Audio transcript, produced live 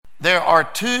there are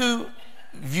two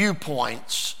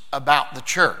viewpoints about the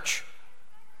church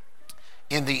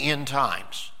in the end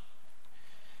times.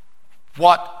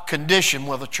 What condition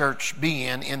will the church be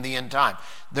in the end time?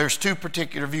 There's two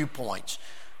particular viewpoints.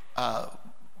 On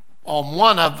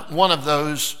one of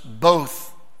those,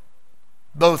 both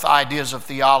ideas of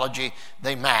theology,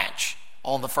 they match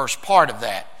on the first part of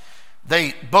that.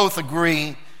 They both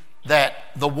agree that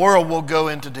the world will go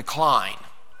into decline,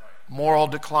 moral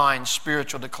decline,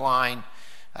 spiritual decline,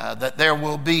 that there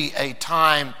will be a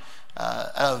time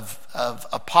of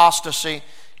apostasy.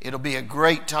 It'll be a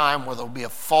great time where there'll be a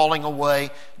falling away.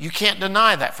 You can't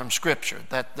deny that from Scripture,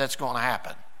 that's going to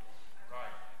happen.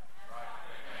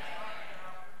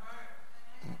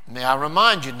 May I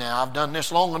remind you now, I've done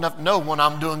this long enough to know when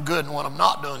I'm doing good and when I'm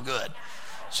not doing good.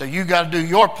 So you got to do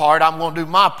your part, I'm going to do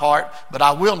my part, but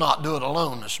I will not do it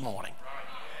alone this morning.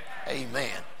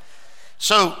 Amen.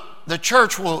 So the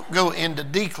church will go into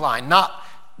decline, not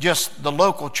just the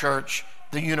local church,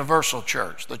 the universal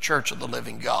church, the church of the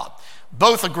living God.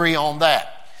 Both agree on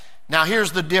that. Now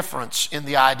here's the difference in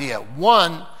the idea.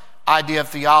 One idea of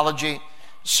theology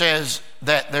says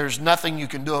that there's nothing you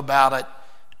can do about it,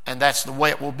 and that's the way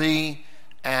it will be.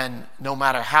 And no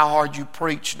matter how hard you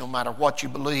preach, no matter what you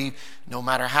believe, no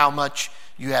matter how much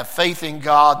you have faith in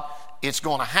God, it's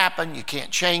going to happen. You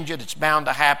can't change it. It's bound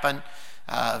to happen.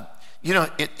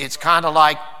 It's kind of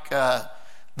like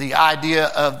the idea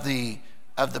of the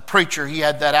preacher. He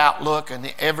had that outlook,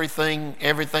 and everything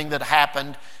that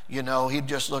happened, he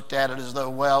just looked at it as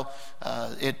though,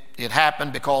 it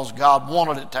happened because God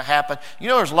wanted it to happen.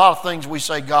 There's a lot of things we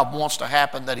say God wants to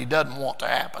happen that He doesn't want to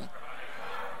happen.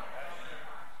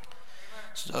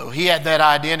 So he had that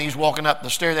idea, and he's walking up the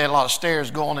stairs. They had a lot of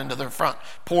stairs going into their front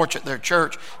porch at their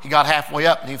church. He got halfway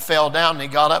up, and he fell down, and he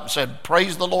got up and said,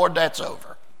 "Praise the Lord, that's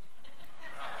over."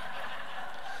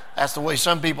 That's the way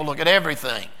some people look at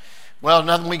everything. Well,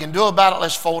 nothing we can do about it,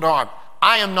 let's fold our arms.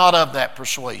 I am not of that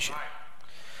persuasion.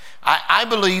 I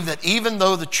believe that even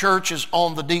though the church is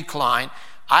on the decline,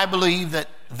 I believe that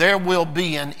there will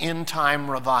be an end-time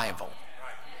revival.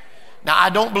 Now,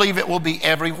 I don't believe it will be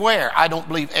everywhere. I don't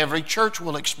believe every church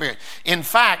will experience. In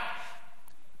fact,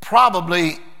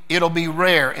 probably it'll be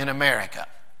rare in America.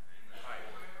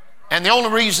 And the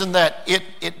only reason that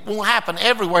it won't happen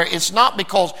everywhere, it's not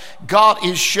because God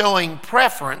is showing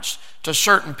preference to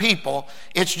certain people.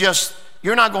 It's just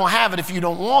you're not going to have it if you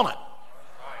don't want it.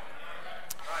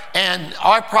 And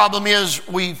our problem is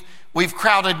we've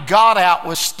crowded God out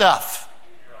with stuff,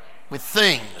 with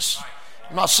things.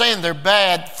 I'm not saying they're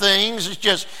bad things. It's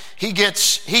just he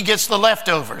gets the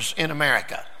leftovers in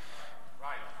America.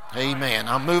 Amen.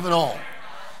 I'm moving on.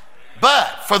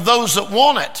 But for those that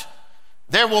want it,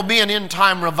 there will be an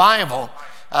end-time revival.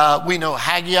 We know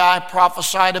Haggai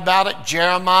prophesied about it,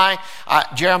 Jeremiah,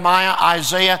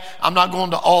 Isaiah. I'm not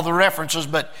going to all the references,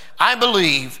 but I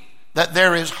believe that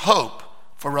there is hope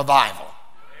for revival.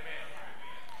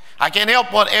 I can't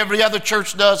help what every other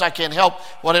church does. I can't help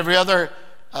what every other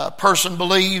person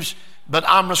believes, but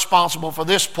I'm responsible for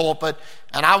this pulpit,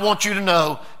 and I want you to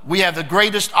know we have the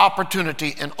greatest opportunity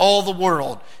in all the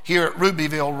world here at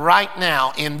Rubyville right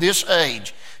now in this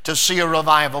age to see a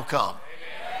revival come.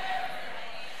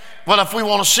 Well, if we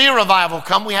want to see a revival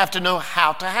come, we have to know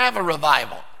how to have a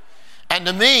revival. And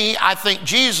to me, I think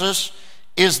Jesus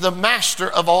is the master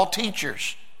of all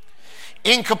teachers.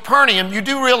 In Capernaum, you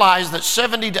do realize that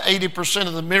 70 to 80%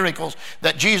 of the miracles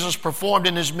that Jesus performed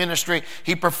in his ministry,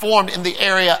 he performed in the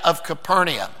area of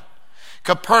Capernaum.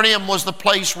 Capernaum was the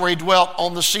place where he dwelt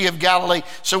on the Sea of Galilee.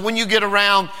 So when you get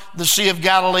around the Sea of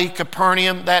Galilee,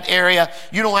 Capernaum, that area,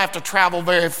 you don't have to travel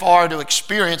very far to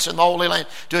experience in the Holy Land,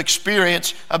 to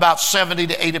experience about 70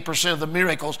 to 80% of the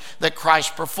miracles that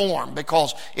Christ performed,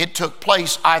 because it took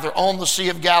place either on the Sea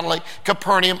of Galilee,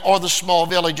 Capernaum, or the small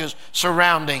villages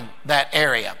surrounding that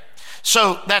area.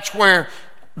 So that's where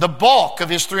the bulk of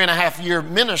his 3.5-year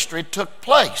ministry took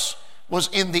place, was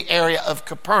in the area of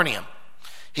Capernaum.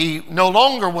 He no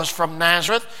longer was from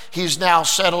Nazareth. He's now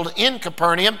settled in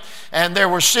Capernaum, and there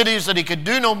were cities that he could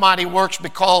do no mighty works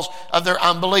because of their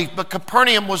unbelief. But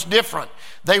Capernaum was different.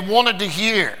 They wanted to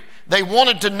hear. They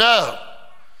wanted to know.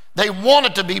 They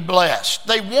wanted to be blessed.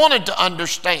 They wanted to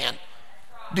understand.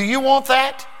 Do you want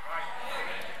that?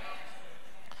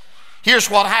 Here's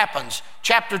what happens.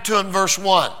 Chapter 2 and verse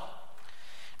 1.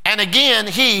 And again,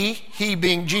 he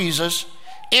being Jesus,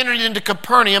 entered into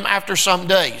Capernaum after some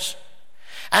days.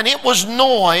 And it was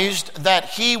noised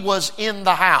that he was in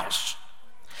the house.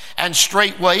 And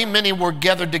straightway many were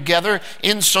gathered together,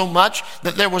 insomuch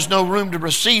that there was no room to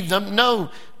receive them, no,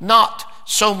 not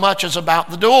so much as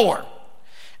about the door.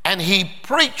 And he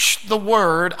preached the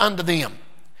word unto them.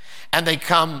 And they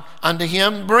come unto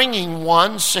him, bringing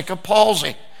one sick of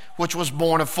palsy, which was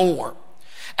born of 4.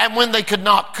 And when they could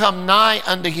not come nigh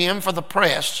unto him for the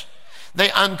press, they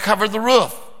uncovered the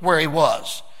roof where he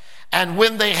was. And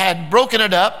when they had broken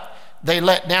it up, they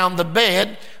let down the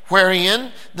bed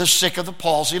wherein the sick of the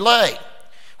palsy lay.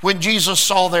 When Jesus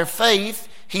saw their faith,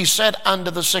 he said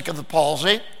unto the sick of the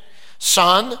palsy,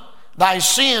 Son, thy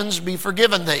sins be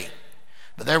forgiven thee.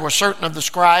 But there were certain of the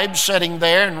scribes sitting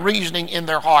there and reasoning in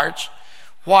their hearts,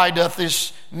 Why doth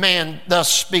this man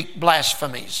thus speak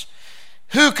blasphemies?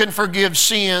 Who can forgive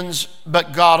sins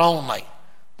but God only?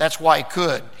 That's why he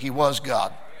could. He was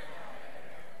God.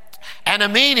 And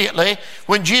immediately,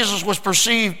 when Jesus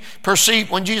perceived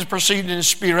in his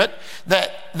spirit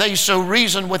that they so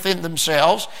reasoned within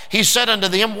themselves, he said unto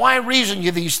them, Why reason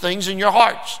ye these things in your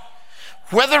hearts?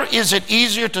 Whether is it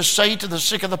easier to say to the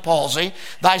sick of the palsy,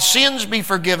 Thy sins be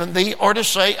forgiven thee, or to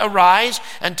say, Arise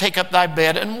and take up thy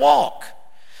bed and walk?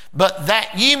 But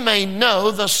that ye may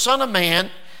know the Son of Man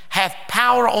hath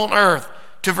power on earth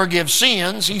to forgive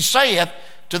sins, he saith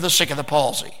to the sick of the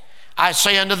palsy, I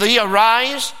say unto thee,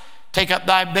 Arise, take up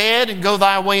thy bed, and go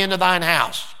thy way into thine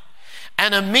house.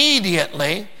 And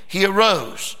immediately he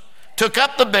arose, took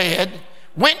up the bed,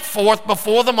 went forth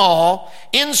before them all,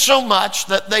 insomuch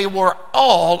that they were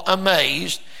all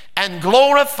amazed, and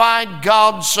glorified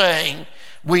God, saying,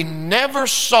 We never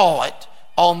saw it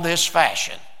on this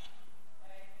fashion.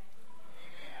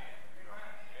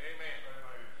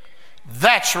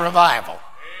 That's revival.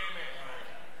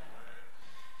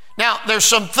 Now, there's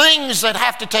some things that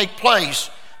have to take place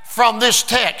from this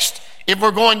text if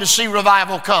we're going to see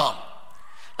revival come.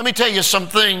 Let me tell you some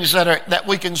things that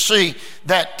we can see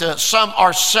that some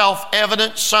are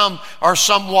self-evident, some are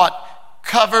somewhat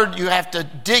covered. You have to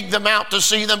dig them out to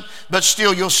see them, but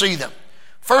still you'll see them.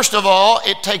 First of all,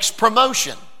 it takes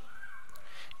promotion.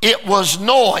 It was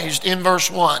noised in verse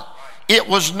 1. It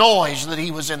was noised that he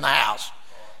was in the house.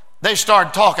 They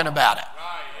started talking about it.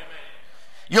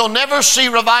 You'll never see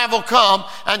revival come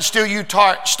until you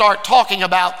start talking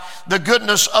about the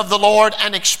goodness of the Lord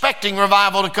and expecting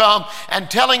revival to come and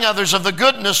telling others of the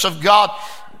goodness of God.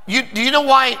 Do you know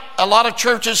why a lot of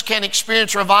churches can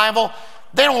experience revival?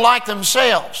 They don't like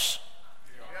themselves.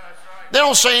 They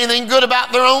don't say anything good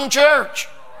about their own church.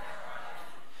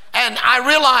 And I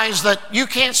realize that you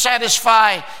can't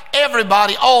satisfy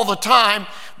everybody all the time,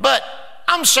 but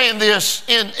I'm saying this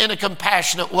in a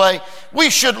compassionate way. We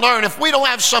should learn, if we don't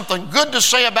have something good to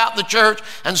say about the church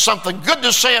and something good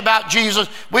to say about Jesus,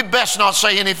 we best not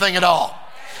say anything at all.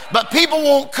 But people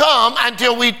won't come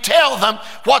until we tell them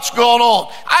what's going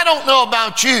on. I don't know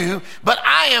about you, but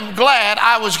I am glad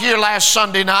I was here last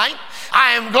Sunday night.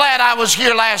 I am glad I was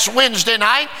here last Wednesday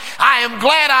night. I am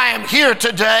glad I am here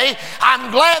today.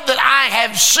 I'm glad that I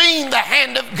have seen the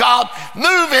hand of God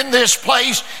move in this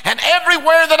place and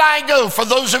everywhere that I go. For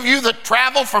those of you that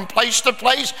travel from place to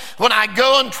place, when I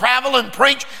go and travel and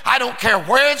preach, I don't care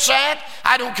where it's at.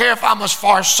 I don't care if I'm as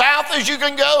far south as you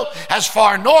can go, as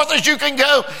far north as you can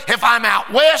go, if I'm out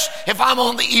west, if I'm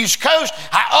on the East Coast.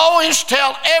 I always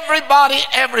tell everybody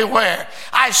everywhere,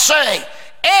 I say,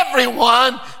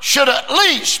 everyone should at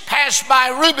least pass by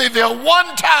Rubyville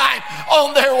one time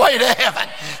on their way to heaven.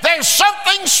 There's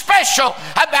something special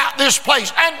about this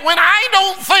place. And when I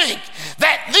don't think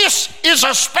that this is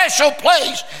a special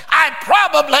place, I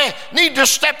probably need to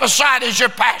step aside as your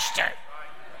pastor.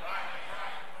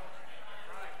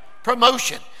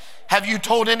 Promotion. Have you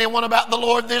told anyone about the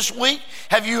Lord this week?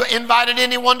 Have you invited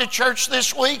anyone to church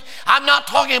this week? I'm not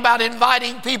talking about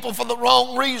inviting people for the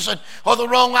wrong reason or the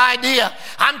wrong idea.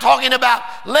 I'm talking about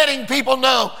letting people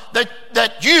know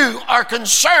that you are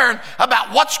concerned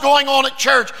about what's going on at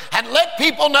church, and let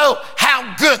people know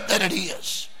how good that it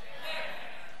is.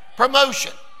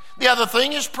 Promotion. The other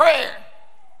thing is prayer.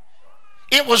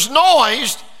 It was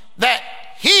noised that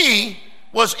he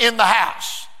was in the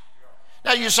house.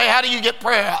 Now you say, how do you get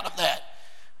prayer out of that?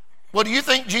 Well, do you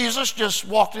think Jesus just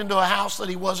walked into a house that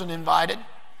he wasn't invited?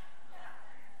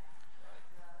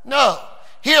 No.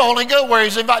 He'll only go where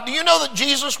he's invited. Do you know that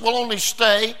Jesus will only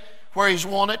stay where he's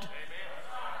wanted?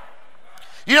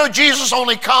 You know Jesus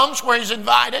only comes where he's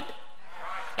invited?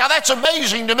 Now that's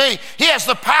amazing to me. He has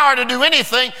the power to do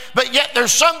anything, but yet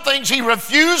there's some things he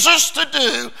refuses to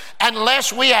do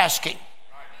unless we ask him.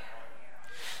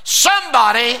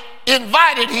 Somebody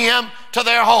invited him to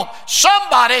their home.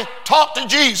 Somebody talked to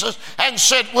Jesus and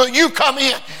said, will you come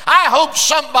in? I hope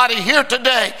somebody here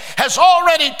today has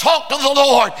already talked to the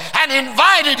Lord and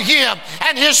invited him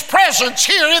and his presence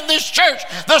here in this church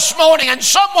this morning. And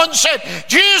someone said,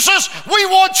 Jesus, we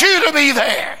want you to be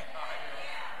there.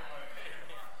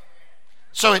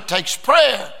 So it takes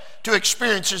prayer to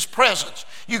experience His presence.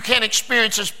 You can't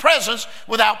experience His presence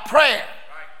without prayer.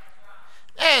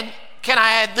 And can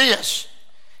I add this?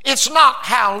 It's not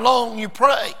how long you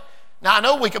pray. Now, I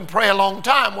know we can pray a long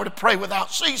time. We're to pray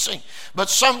without ceasing. But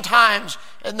sometimes,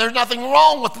 and there's nothing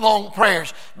wrong with long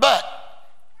prayers, but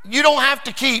you don't have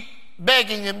to keep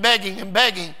begging and begging and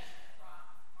begging.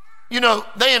 You know,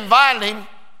 they invited Him.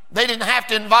 They didn't have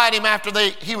to invite Him after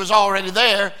He was already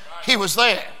there. He was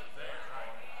there.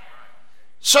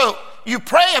 So you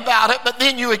pray about it, but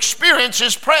then you experience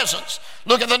His presence.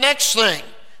 Look at the next thing.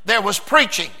 There was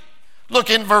preaching.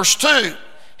 Look in verse 2.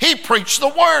 He preached the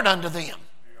word unto them.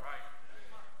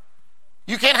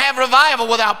 You can't have revival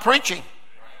without preaching.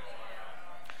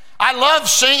 I love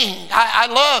singing. I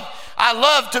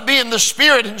love to be in the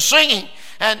Spirit and singing.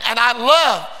 And I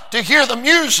love to hear the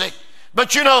music.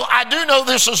 But you know, I do know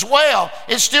this as well.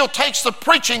 It still takes the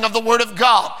preaching of the Word of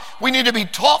God. We need to be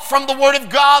taught from the Word of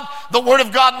God. The Word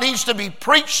of God needs to be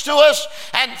preached to us.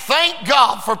 And thank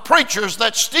God for preachers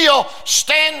that still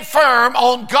stand firm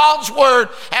on God's Word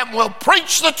and will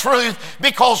preach the truth,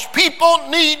 because people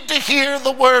need to hear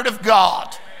the Word of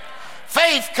God.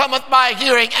 Faith cometh by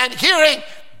hearing, and hearing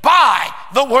by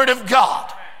the Word of God.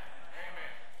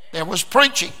 There was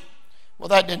preaching. Well,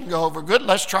 that didn't go over good.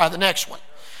 Let's try the next one.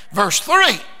 Verse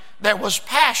 3, there was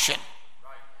passion.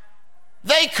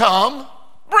 They come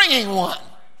bringing one.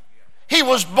 He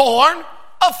was born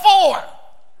of 4.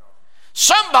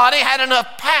 Somebody had enough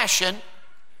passion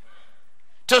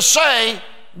to say,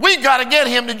 we got to get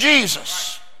him to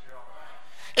Jesus.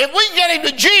 If we get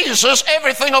him to Jesus,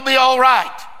 everything will be all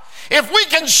right. If we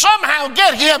can somehow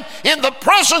get him in the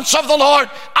presence of the Lord,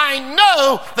 I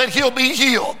know that he'll be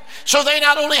healed. So they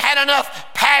not only had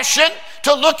enough passion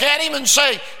to look at him and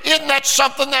say, isn't that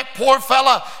something, that poor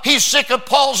fella, he's sick of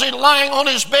palsy, lying on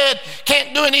his bed,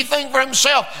 can't do anything for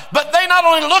himself. But they not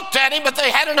only looked at him, but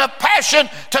they had enough passion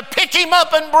to pick him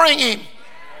up and bring him.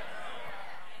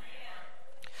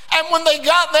 And when they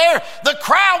got there, the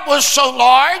crowd was so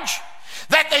large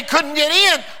that they couldn't get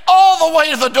in all the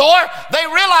way to the door. They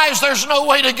realized there's no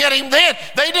way to get him then.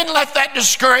 They didn't let that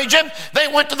discourage him. They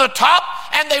went to the top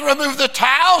and they removed the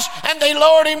towels and they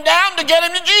lowered him down to get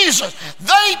him to Jesus.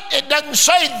 It doesn't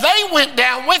say they went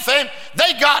down with him.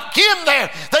 They got him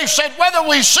there. They said, whether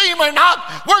we see him or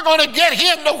not, we're going to get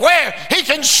him to where he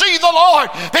can see the Lord.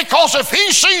 Because if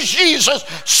he sees Jesus,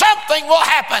 something will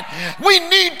happen. We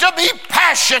need to be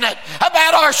passionate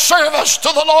about our service to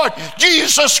the Lord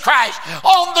Jesus Christ.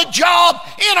 On the job,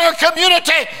 in our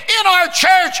community, in our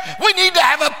church, we need to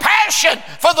have a passion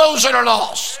for those that are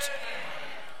lost.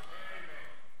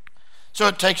 So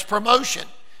it takes promotion.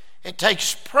 It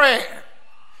takes prayer.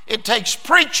 It takes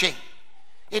preaching.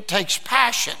 It takes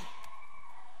passion.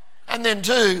 And then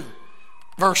 2,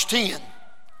 verse 10,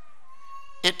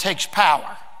 it takes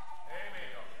power.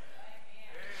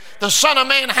 The Son of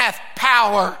Man hath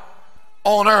power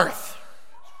on earth.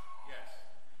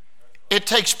 It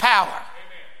takes power.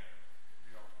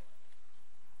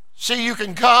 See, you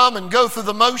can come and go through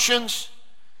the motions,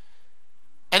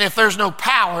 and if there's no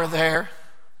power there,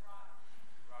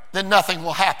 then nothing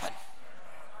will happen.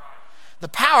 The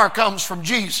power comes from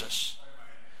Jesus.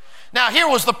 Now, here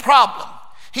was the problem.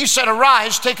 He said,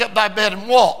 arise, take up thy bed and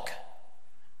walk.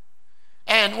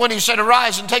 And when he said,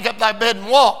 arise and take up thy bed and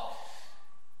walk,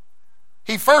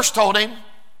 he first told him,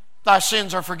 thy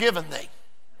sins are forgiven thee.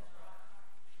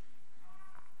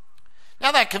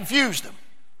 Now that confused them,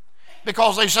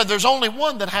 because they said there's only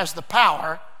one that has the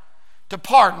power to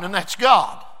pardon, and that's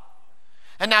God.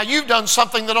 And now you've done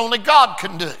something that only God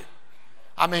can do.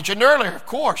 I mentioned earlier, of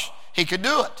course, he could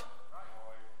do it.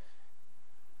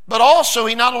 But also,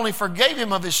 he not only forgave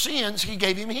him of his sins, he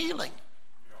gave him healing.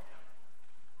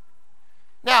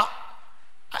 Now,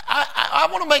 I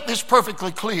want to make this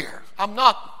perfectly clear. I'm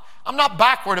not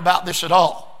backward about this at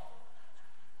all.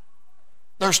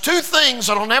 There's 2 things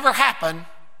that'll never happen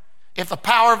if the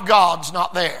power of God's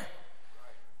not there.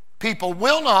 People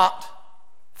will not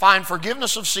find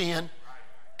forgiveness of sin,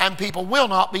 and people will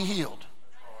not be healed.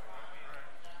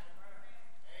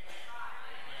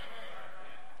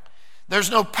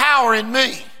 There's no power in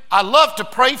me. I love to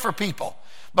pray for people,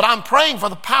 but I'm praying for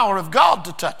the power of God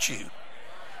to touch you.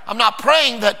 I'm not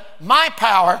praying that my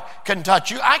power can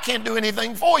touch you. I can't do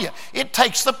anything for you. It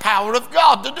takes the power of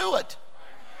God to do it.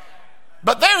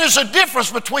 But there is a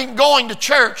difference between going to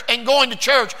church and going to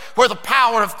church where the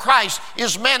power of Christ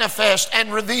is manifest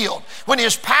and revealed. When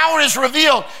his power is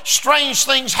revealed, strange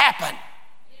things happen.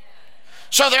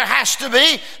 So there has to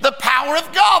be the power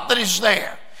of God that is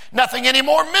there. Nothing any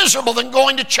more miserable than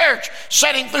going to church,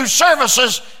 sitting through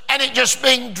services, and it just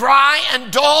being dry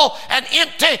and dull and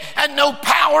empty and no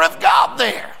power of God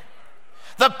there.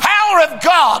 The power of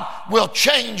God will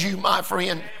change you, my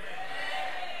friend.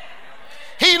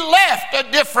 He left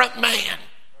a different man.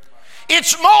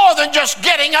 It's more than just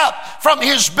getting up from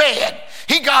his bed.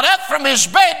 He got up from his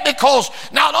bed because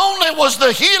not only was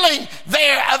the healing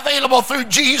there available through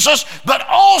Jesus, but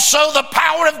also the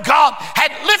power of God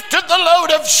had lifted the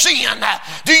load of sin.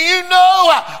 Do you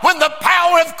know when the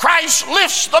power of Christ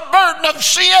lifts the burden of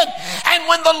sin, and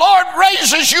when the Lord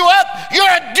raises you up, you're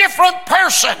a different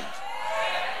person.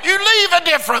 You leave a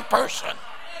different person.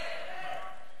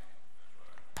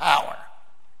 Power.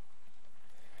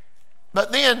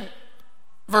 But then,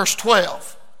 verse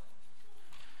 12.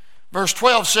 Verse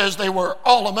 12 says they were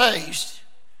all amazed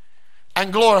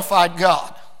and glorified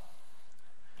God,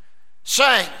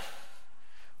 saying,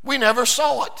 we never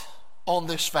saw it on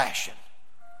this fashion.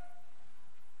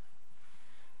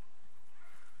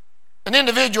 An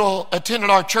individual attended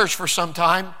our church for some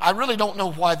time. I really don't know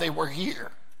why they were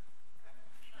here.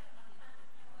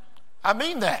 I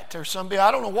mean that. There's somebody,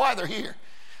 I don't know why they're here.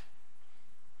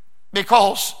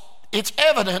 Because it's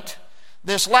evident,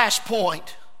 this last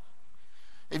point,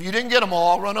 if you didn't get them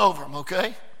all, run over them,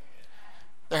 okay?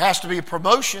 There has to be a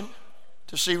promotion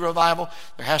to see revival.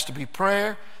 There has to be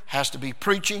prayer, has to be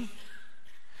preaching.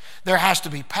 There has to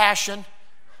be passion.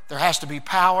 There has to be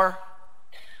power.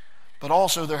 But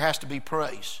also there has to be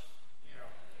praise.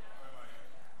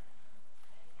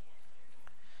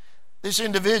 This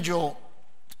individual,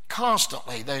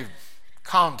 constantly, they're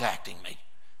contacting me.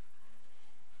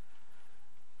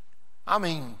 I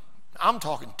mean, I'm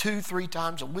talking 2-3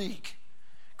 times a week.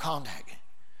 Contacting.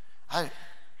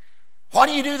 Why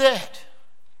do you do that?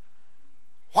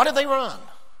 Why did they run?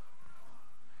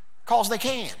 Because they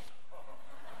can.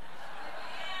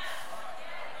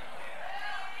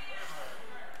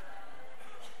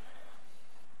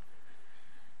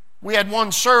 We had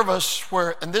one service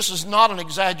where, and this is not an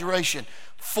exaggeration,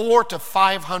 400 to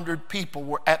 500 people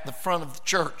were at the front of the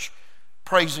church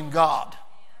praising God.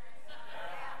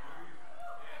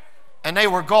 And they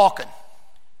were gawking.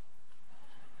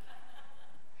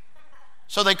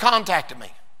 So they contacted me.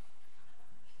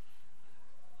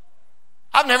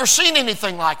 I've never seen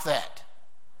anything like that.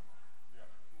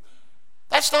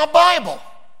 That's not Bible.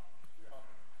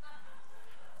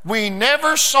 We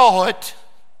never saw it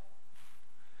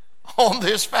on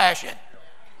this fashion.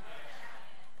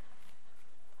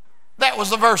 That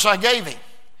was the verse I gave him.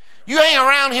 You hang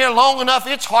around here long enough,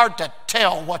 it's hard to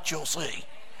tell what you'll see.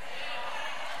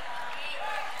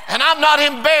 And I'm not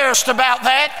embarrassed about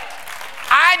that.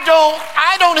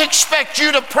 I don't expect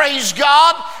you to praise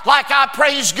God like I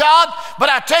praise God, but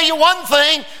I tell you one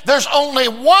thing, there's only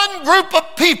one group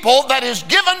of people that is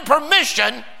given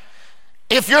permission.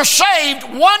 If you're saved,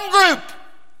 one group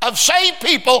of saved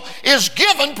people is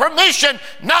given permission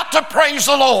not to praise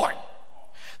the Lord.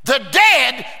 The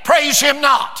dead praise Him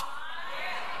not.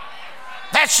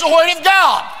 That's the Word of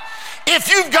God.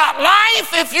 If you've got life,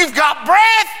 if you've got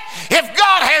breath, if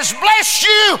God has blessed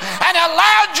you and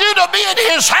allowed you to be in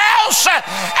His house,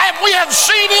 and we have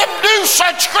seen Him do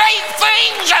such great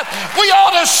things, we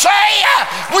ought to say,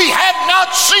 we have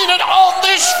not seen it on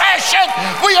this fashion.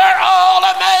 We are all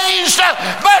amazed,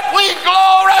 but we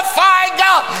glorify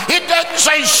God. It doesn't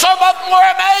say some of them were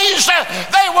amazed.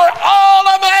 They were all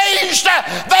amazed.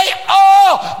 They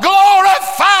all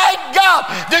glorified God.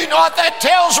 Do you know what that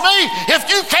tells me? If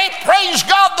you can't praise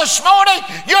God this morning,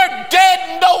 you're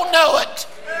dead and don't know it.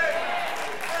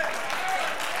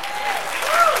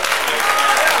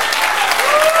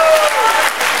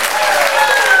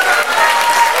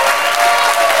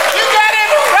 You got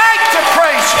every right to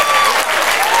praise Him.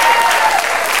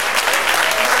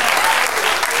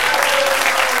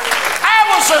 I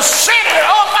was a sinner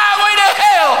on my way to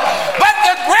hell, but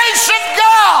the grace of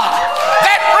God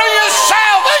that brings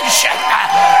salvation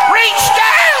reached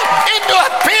down into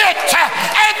a pit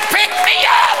and picked me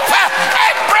up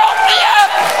and brought me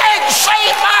up and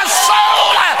saved my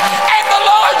soul. And the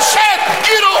Lord said,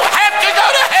 you don't have to go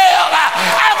to hell.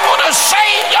 I'm going to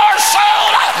save your soul.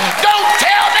 Don't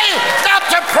tell me not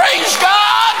to praise God.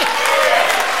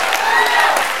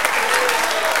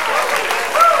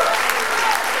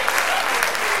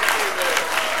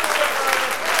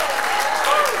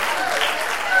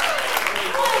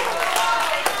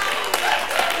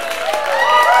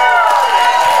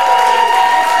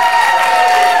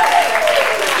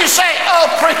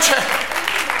 Preacher,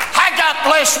 I got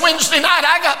blessed Wednesday night.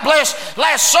 I got blessed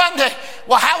last Sunday.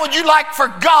 Well, how would you like for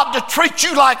God to treat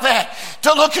you like that?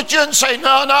 To look at you and say, no,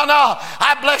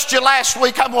 I blessed you last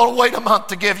week. I'm going to wait a month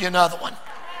to give you another one.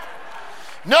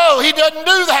 No, He doesn't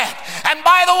do that. And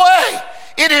by the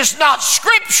way, it is not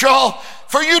scriptural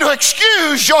for you to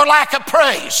excuse your lack of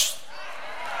praise.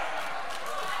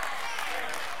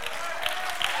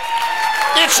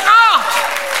 It's not.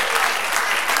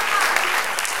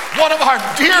 One of our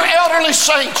dear elderly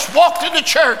saints walked into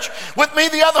church with me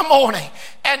the other morning,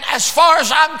 and as far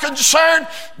as I'm concerned,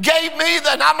 gave me,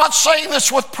 and I'm not saying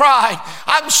this with pride,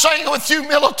 I'm saying it with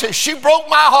humility. She broke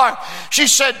my heart. She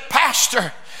said,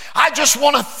 Pastor, I just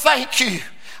want to thank you.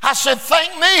 I said,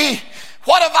 thank me.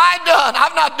 What have I done?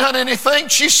 I've not done anything.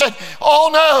 She said,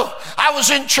 oh no, I was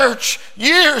in church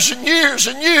years and years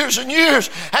and years and years,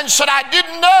 and said, I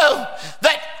didn't know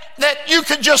that you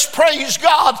could just praise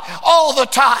God all the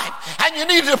time. And you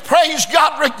needed to praise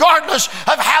God regardless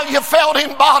of how you felt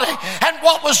in body and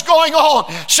what was going on.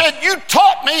 Said, you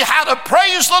taught me how to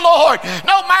praise the Lord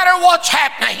no matter what's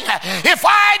happening. If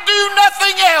I do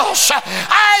nothing else,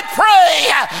 I pray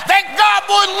that God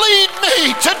would lead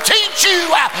me to teach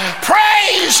you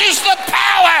praise is the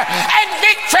power and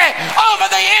victory over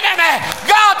the enemy.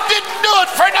 God didn't do it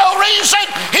for no reason.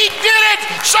 He did it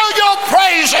so you'll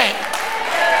praise Him.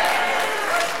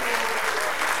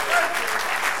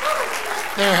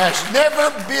 There has never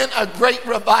been a great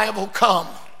revival come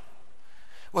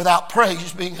without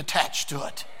praise being attached to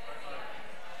it.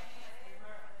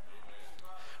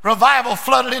 Revival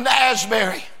flooded into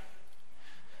Asbury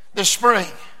this spring.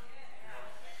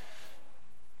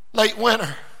 Late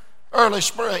winter, early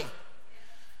spring.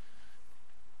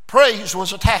 Praise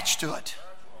was attached to it.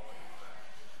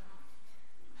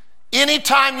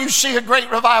 Anytime you see a great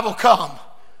revival come,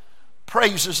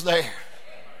 praise is there.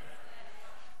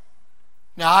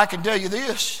 Now, I can tell you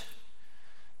this.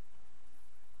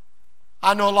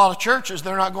 I know a lot of churches,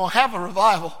 they're not going to have a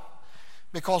revival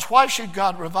because why should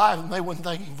God revive them? They wouldn't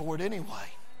thank Him for it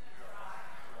anyway.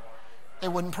 They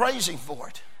wouldn't praise Him for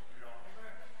it.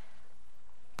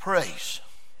 Praise.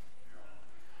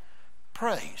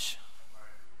 Praise.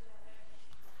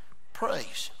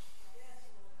 Praise.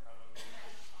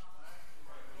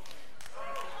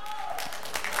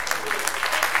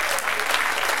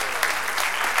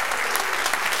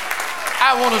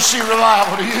 I want to see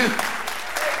revival. Do you?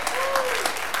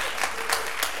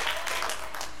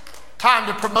 Time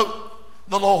to promote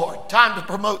the Lord. Time to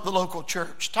promote the local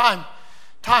church. Time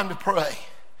to pray.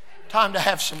 Time to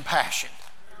have some passion.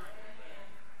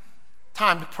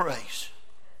 Time to praise.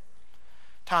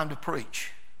 Time to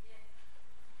preach.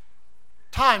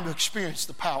 Time to experience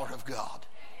the power of God.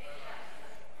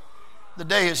 The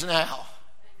day is now.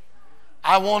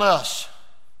 I want us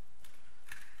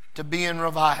to be in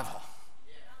revival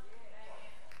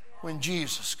when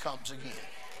Jesus comes again.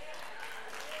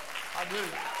 I do.